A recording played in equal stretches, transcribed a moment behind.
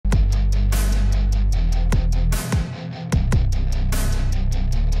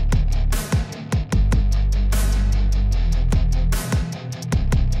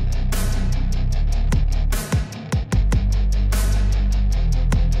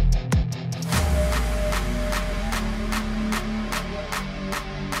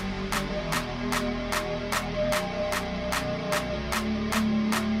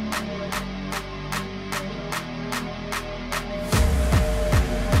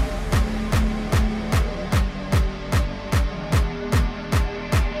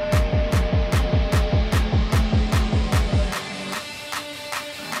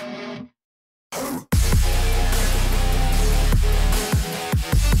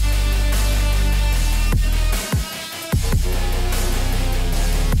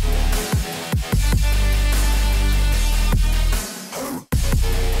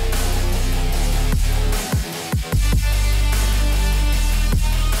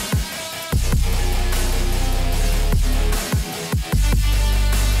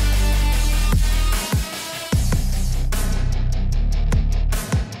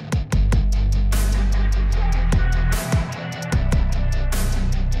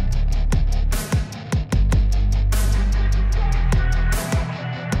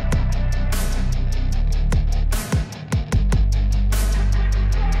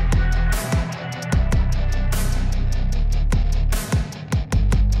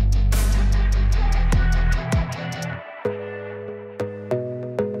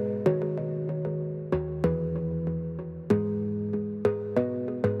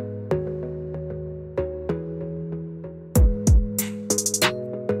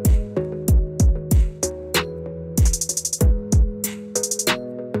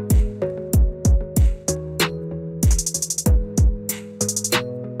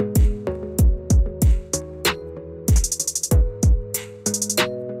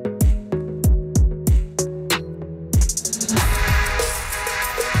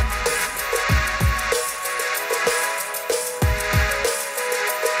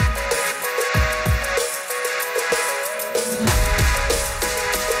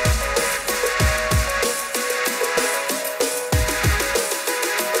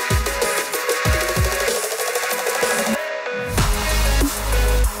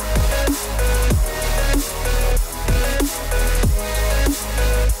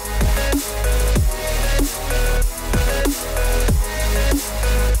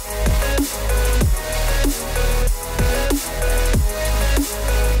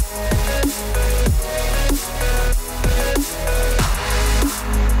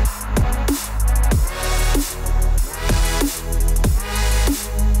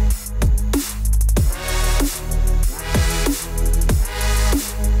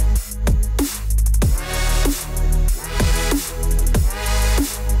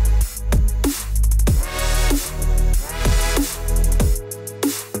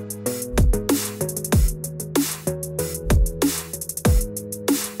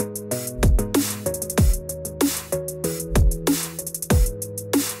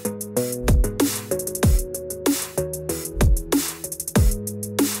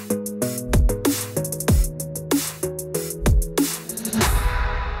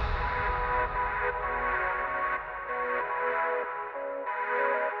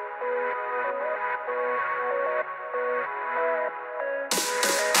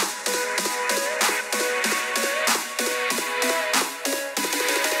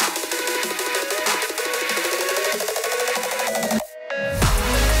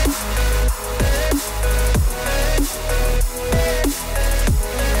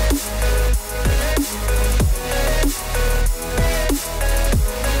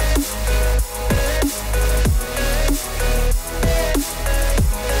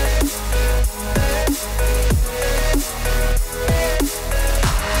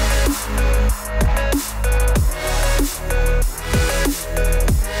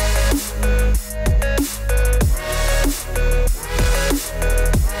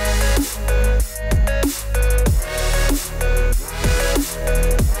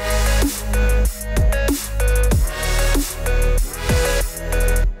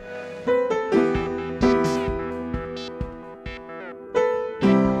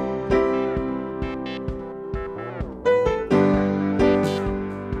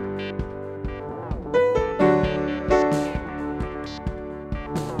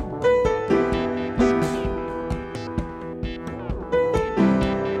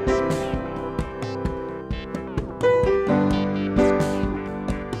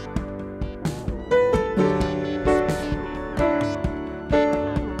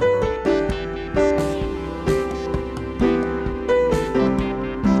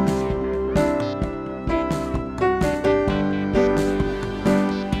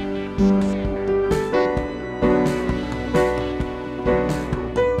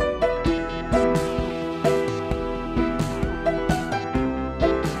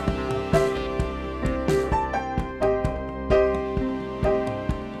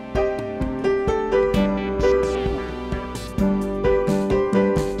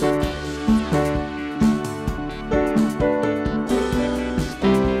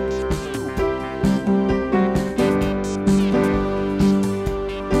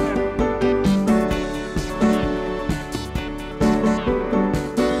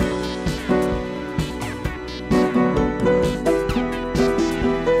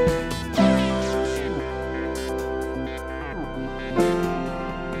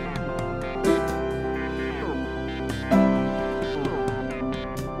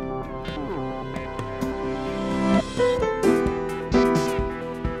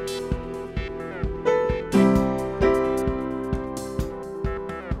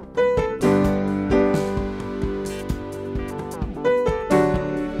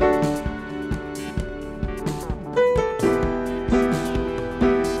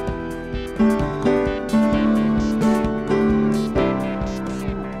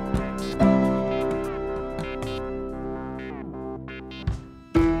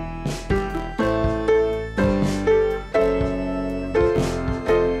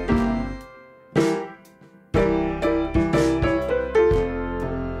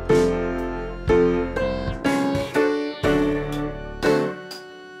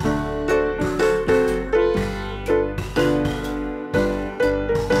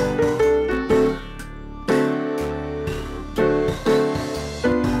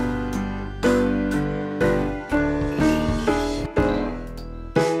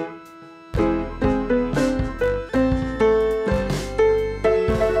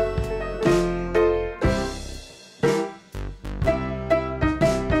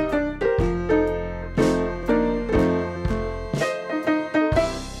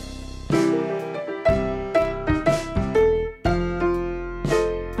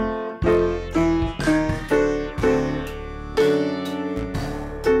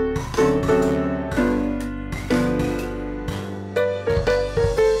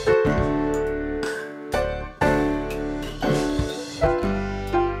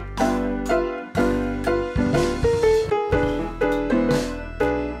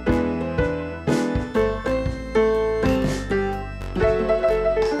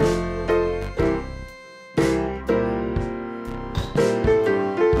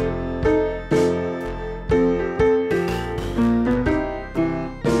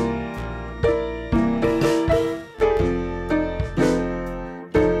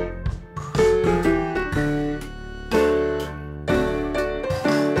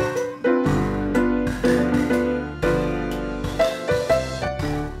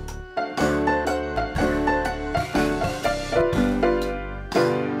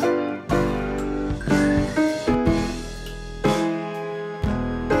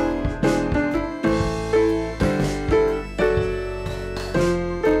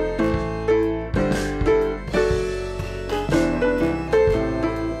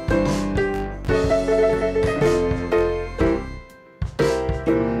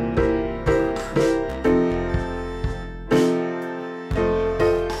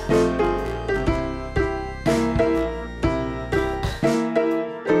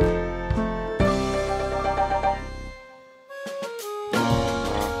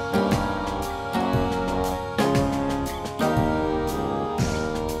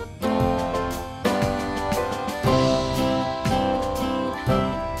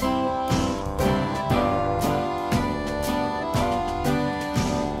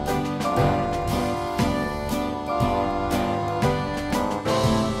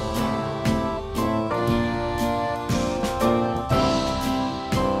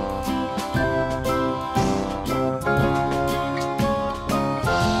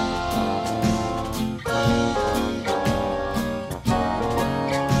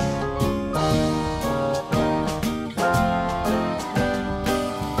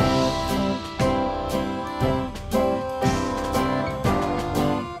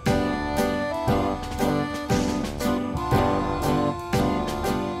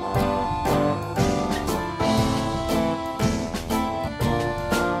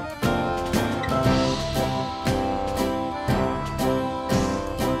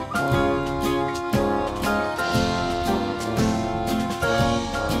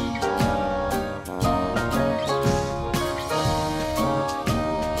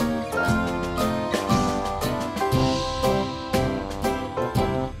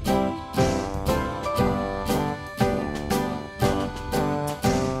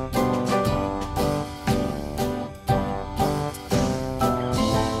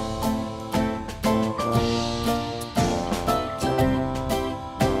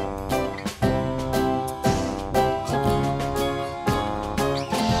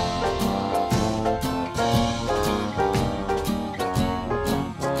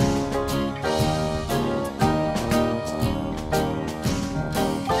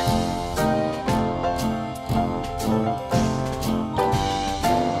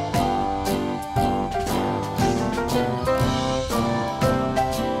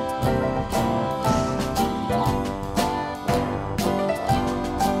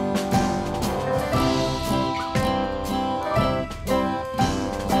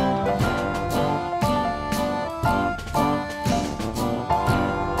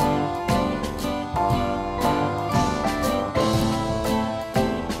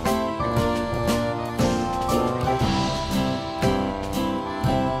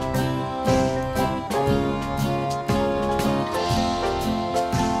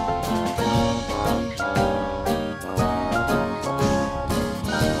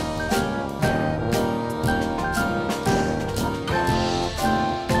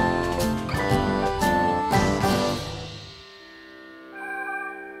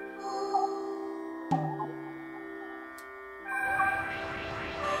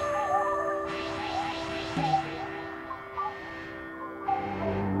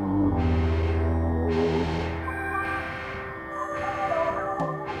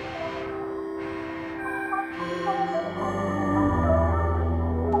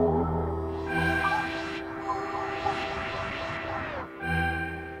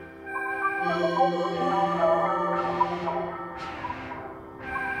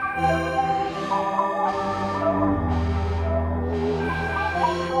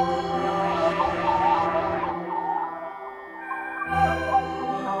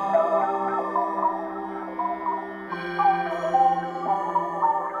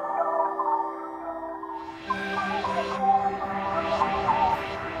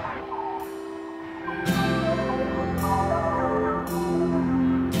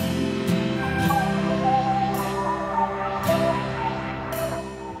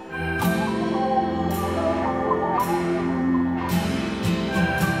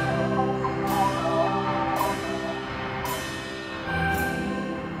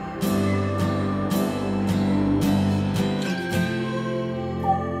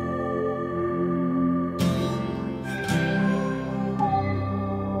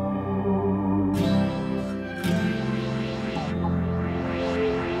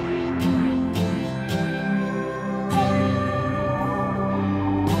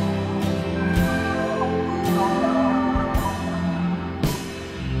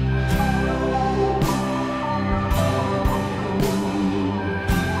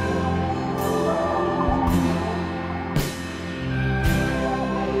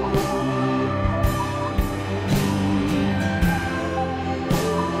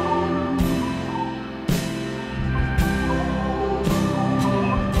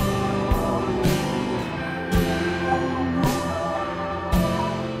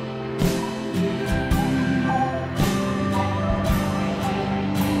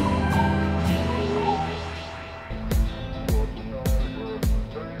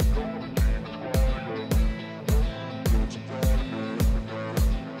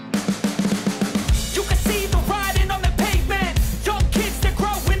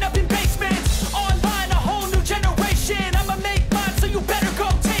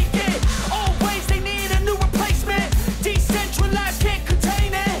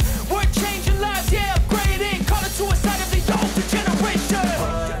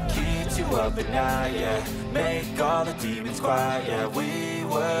quiet, yeah, we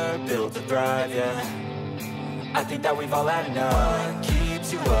were built to thrive, yeah. I think that we've all had enough. What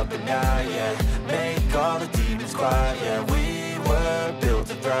keeps you up at night, yeah. Make all the demons quiet, yeah. We were built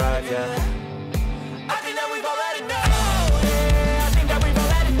to thrive, yeah. I think that we've all had enough. Yeah, I think that we've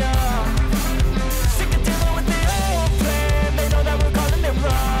all had enough. Sick of dealing with the old plan. They know that we're calling it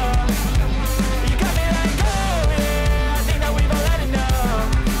wrong. You got me like, oh yeah, I think that we've all had enough.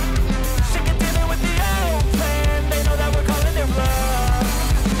 Sick of dealing with the old plan. They know that we're calling it wrong.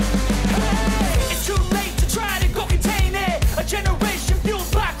 Hey, it's too late to try to go contain it. A generation fueled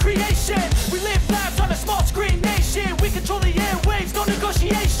by creation. We live lives on a small screen nation. We control the airwaves, no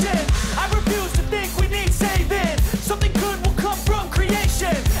negotiation. I refuse to think we need saving. Something good will come from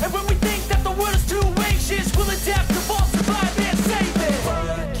creation. And when we think that the world is too anxious, we'll adapt, evolve, survive and save it.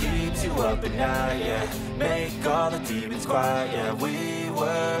 What keeps you up at night, yeah. Make all the demons quiet, yeah. We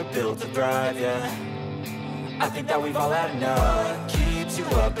were built to thrive, yeah. I think that we've all had enough. What keeps you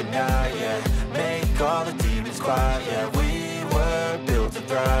up at night, yeah. Make all the demons quiet, yeah. We were built to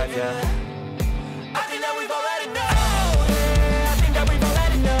thrive, yeah. I think that we've all had enough. Yeah, I think that we've all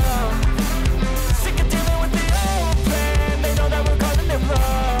had enough. Sick of dealing with the old plan. They know that we're calling it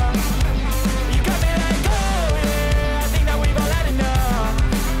wrong. You got me like, oh yeah, I think that we've all had enough.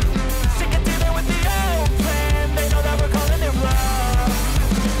 Sick of dealing with the old plan. They know that we're calling it wrong.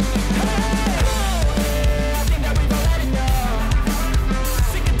 Hey, oh yeah, I think that we've all had enough.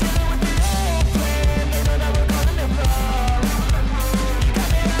 Sick of dealing with the old plan. They know that we're calling it wrong. You got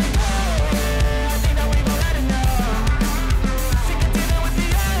me like, oh yeah, I think that we've all had enough. Sick of dealing with the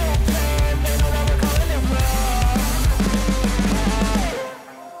old plan. They know that we're calling it wrong.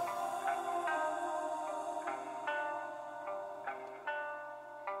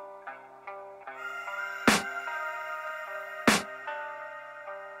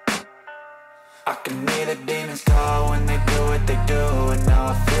 I can hear the demons call when they do what they do. And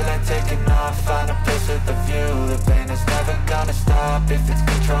now I feel like taking off, find a place with a view. The pain is never gonna stop if it's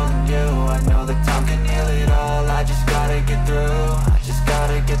controlling you. I know that time can heal it all. I just gotta get through. I just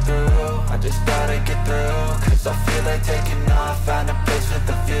gotta get through. I just gotta get through. Cause I feel like taking off, find a place with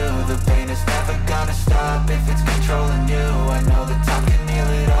a view. The pain is never gonna stop if it's controlling you. I know that time can heal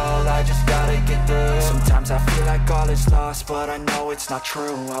it all. I just gotta get through. Sometimes I feel like all is lost, but I know it's not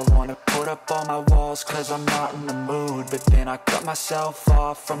true. I wanna put up all my walls cause I'm not in the mood, but then I cut myself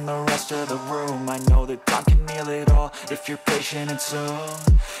off from the rest of the room. I know that time can heal it all if you're patient and soon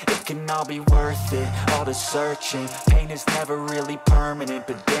it can all be worth it, all the searching. Pain is never really permanent,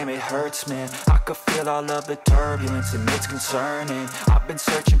 but damn it hurts, man. I could feel all of the turbulence and it's concerning. I've been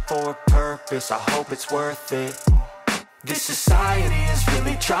searching for a purpose, I hope it's worth it. This society is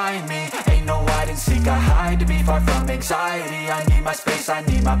really trying me. Ain't no hide and seek, I hide to be far from anxiety. I need my space, I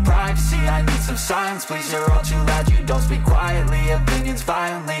need my privacy. I need some silence, please, you're all too loud. You don't speak quietly, opinions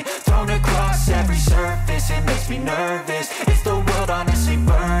violently thrown across every surface. It makes me nervous. Is the world honestly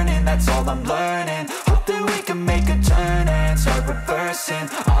burning? That's all I'm learning. Hope that we can make a turn and start reversing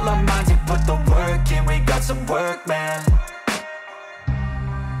all our minds and put the work in. We got some work, man.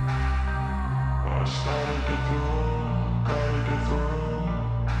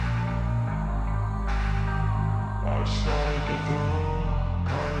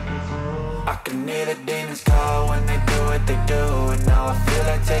 I can hear the demons call when they do what they do, and now I feel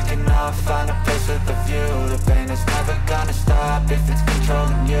like taking off, find a place with a view. The pain is never gonna stop if it's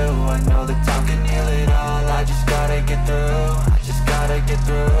controlling you. I know that time can heal it all, I just gotta get through. I just gotta get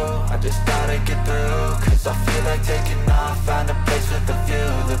through, I just gotta get through. Cause I feel like taking off, find a place with a view.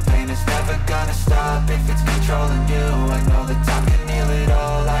 The pain is never gonna stop if it's controlling you. I know that time can heal it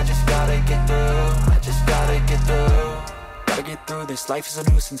all, I just gotta get through. I just gotta get through. Gotta get through this, life is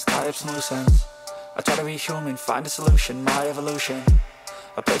a nuisance, tie up some loose ends. I try to be human, find a solution, my evolution.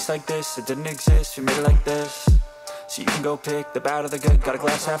 A place like this, it didn't exist, we made it like this. So you can go pick the bad or the good, got a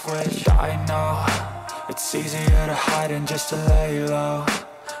glass half wish. I know, it's easier to hide than just to lay low.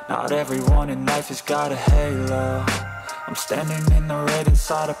 Not everyone in life has got a halo. I'm standing in the red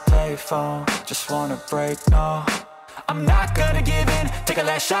inside a payphone, just wanna break, no. I'm not gonna give in, take a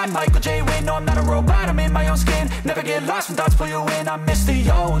last shot, Michael J. Win. No, I'm not a robot, I'm in my own skin. Never get lost when thoughts pull you in. I miss the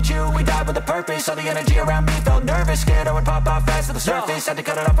old you, we died with a purpose. All the energy around me felt nervous, scared I would pop out fast to the surface. Had to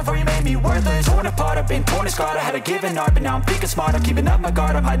cut it off before you made me worthless. Torn apart, I've been torn and scarred. I had to give an art, but now I'm thinking smart. I'm keeping up my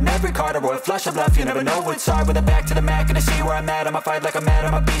guard, I'm hiding every card. A royal flush of love, you never know what's hard. With a back to the mat, gonna see where I'm at. I'ma fight like I'm mad,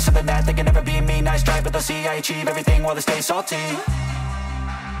 I'ma be something that they can never be me. Nice try, but they'll see I achieve everything while they stay salty.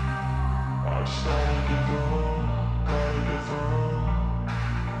 I started to go.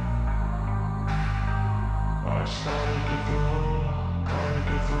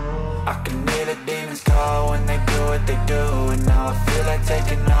 I can hear the demons call when they do what they do, and now I feel like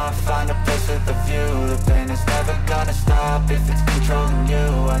taking off, find a place with a view. The pain is never gonna stop if it's controlling you.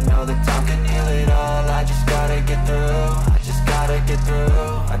 I know that time can heal it all, I just gotta get through. I just gotta get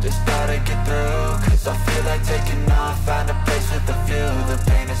through, I just gotta get through. Cause I feel like taking off, find a place with a view. The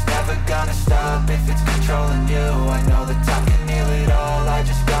pain is never gonna stop if it's controlling you. I know that time can heal it all, I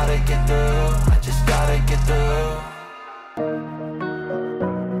just gotta get through. I just gotta get through.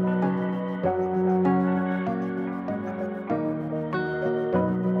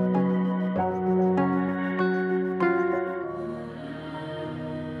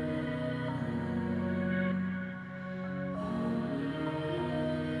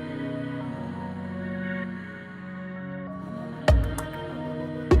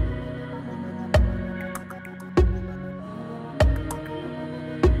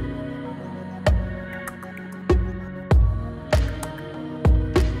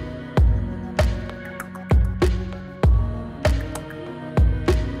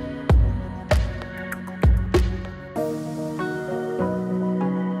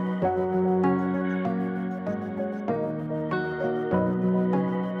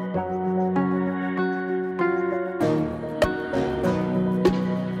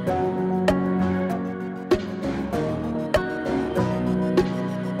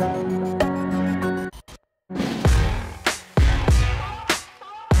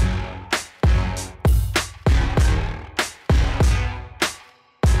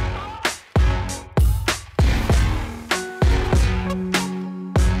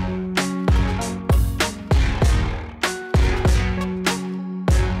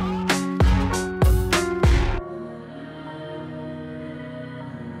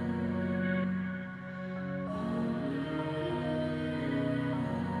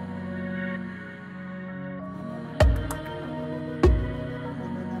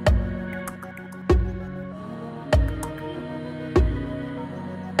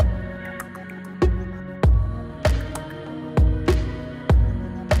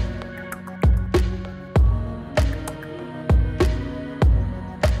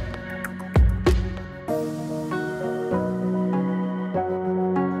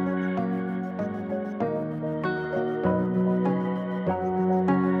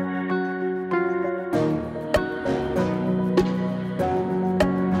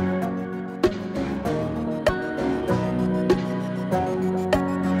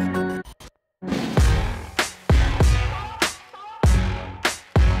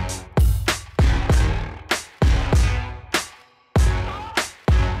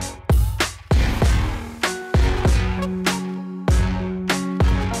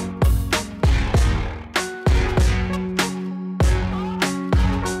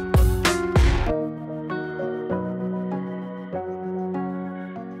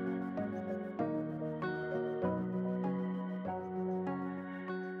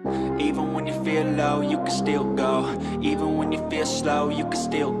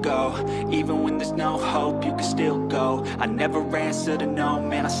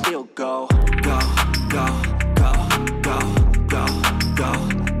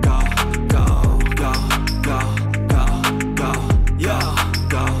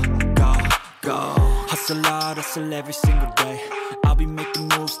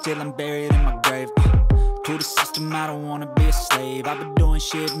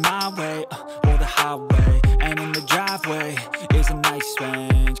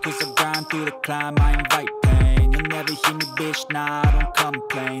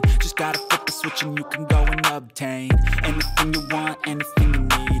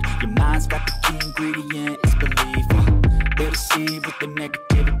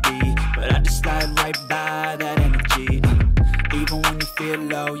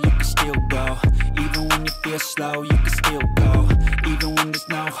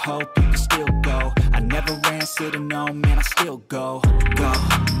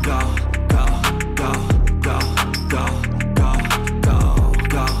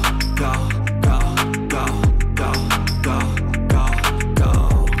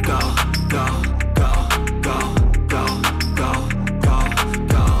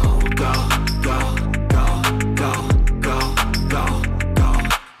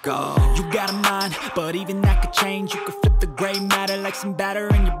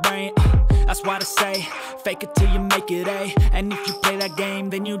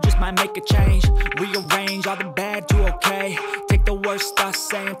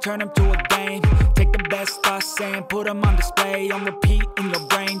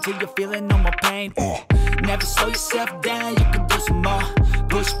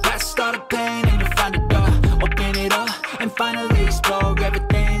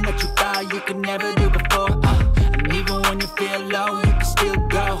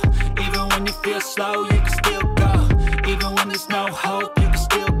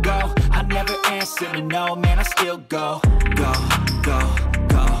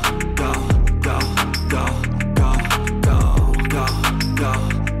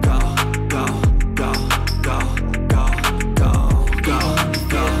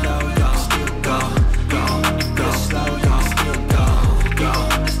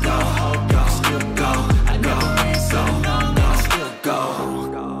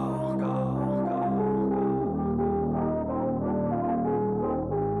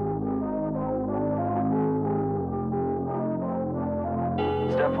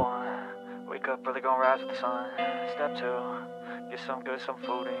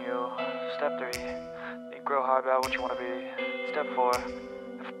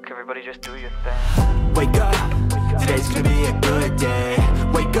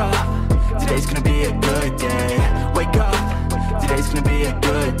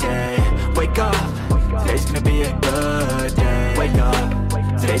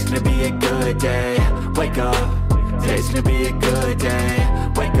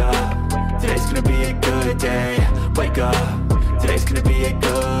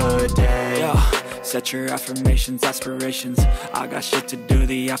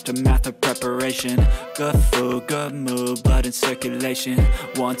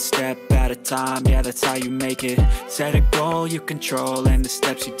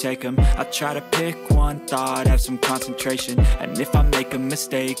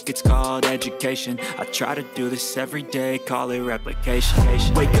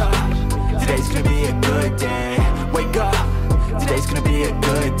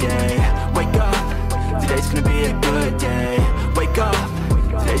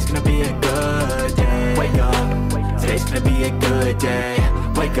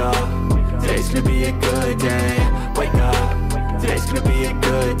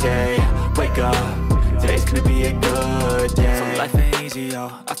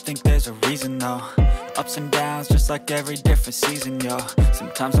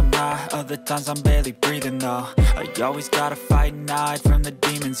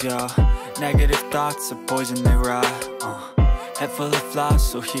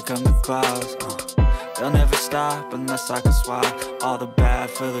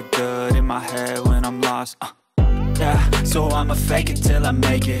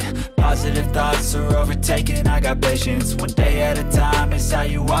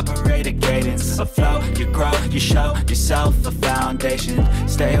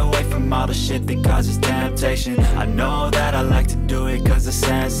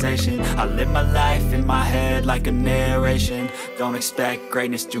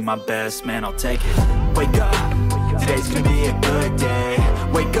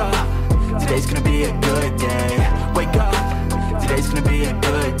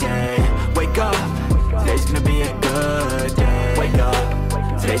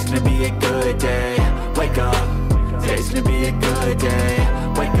 day. Wake up, today's gonna be a good day.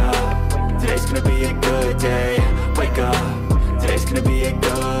 Wake up, today's gonna be a good day. Wake up, today's gonna be a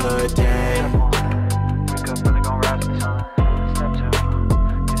good day. Wake up, really gon' rise with the sun. Step 2,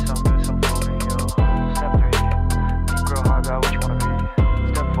 get some good, some food in you. Step 3, think real hard about what you wanna be.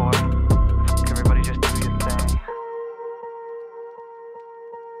 Step 4, everybody just do your thing.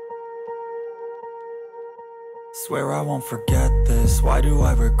 Swear I won't forget this, why do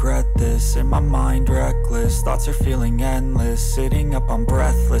I regret this? In my mind reckless, thoughts are feeling endless. Sitting up I'm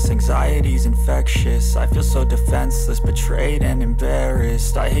breathless, anxiety's infectious. I feel so defenseless, betrayed and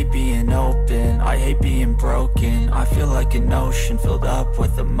embarrassed. I hate being open, I hate being broken. I feel like an ocean filled up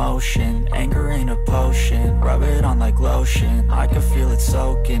with emotion. Anger ain't a potion, rub it on like lotion. I can feel it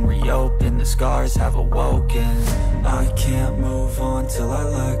soaking, reopen, the scars have awoken. I can't move on till I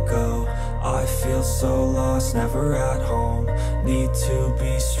let go. I feel so lost, never at home. Need to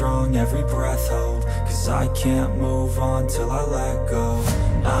be strong, every breath hold. Cause I can't move on till I let go.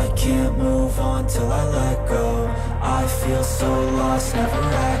 I can't move on till I let go. I feel so lost, never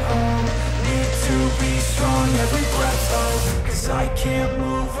at home. Need to be strong, every breath hold. Cause I can't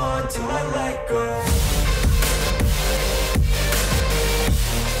move on till I let go.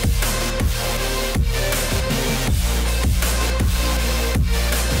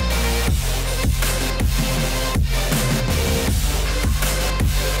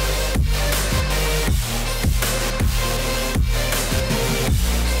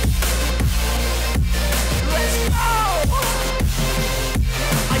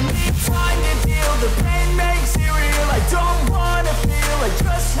 The pain makes it real, I don't wanna feel, I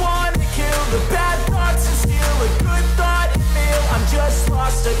just wanna kill the bad thoughts and steal a good thought and meal. I'm just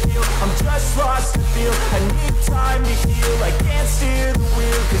lost, I feel, I'm just lost, I feel. I need time to heal, I can't steer the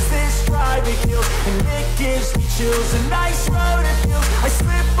wheel. Cause this drive it kills, and it gives me chills. A nice road it feels, I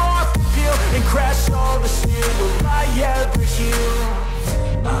slip off the peel and crash all the steel. Will I ever heal?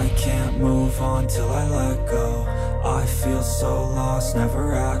 I can't move on till I let go. I feel so lost,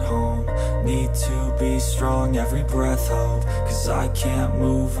 never at home. Need to be strong, every breath hold. Cause I can't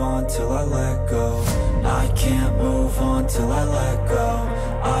move on till I let go. I can't move on till I let go.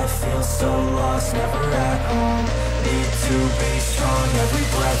 I feel so lost, never at home. Need to be strong, every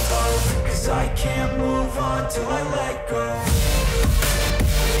breath hold. Cause I can't move on till I let go.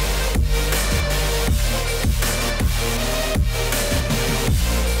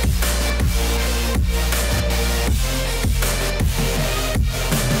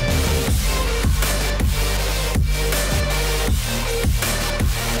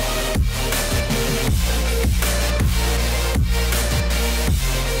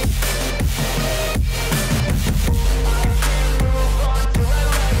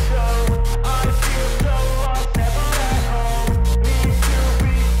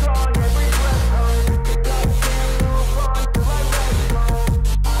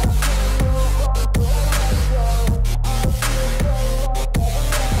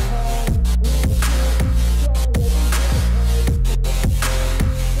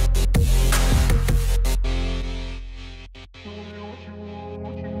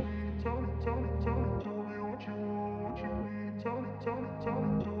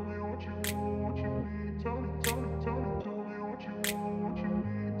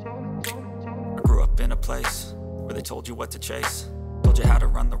 Told you what to chase, told you how to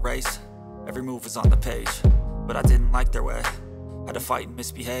run the race. Every move was on the page, but I didn't like their way. Had to fight and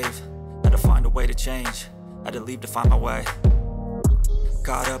misbehave, had to find a way to change. Had to leave to find my way.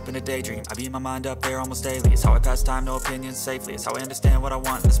 Caught up in a daydream, I beat my mind up there almost daily. It's how I pass time, no opinions safely. It's how I understand what I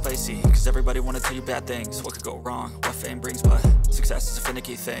want in this place, see. Cause everybody wanna tell you bad things, what could go wrong, what fame brings. But success is a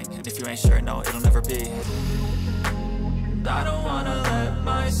finicky thing, and if you ain't sure, no, it'll never be. I don't wanna let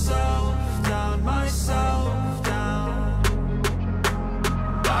myself down, myself down.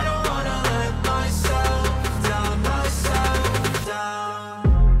 I don't wanna let myself down, myself down.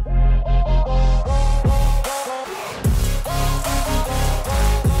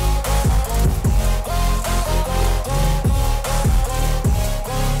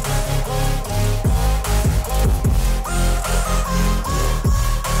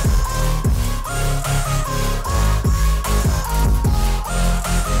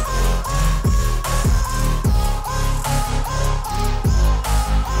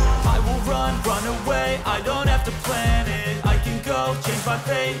 I don't have to plan it, I can go change my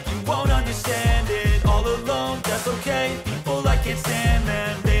fate. You won't understand it, all alone, that's okay. People I can't stand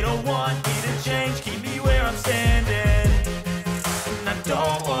them, they don't want me to change. Keep me where I'm standing, and I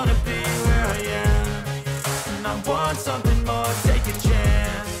don't wanna be where I am. And I want something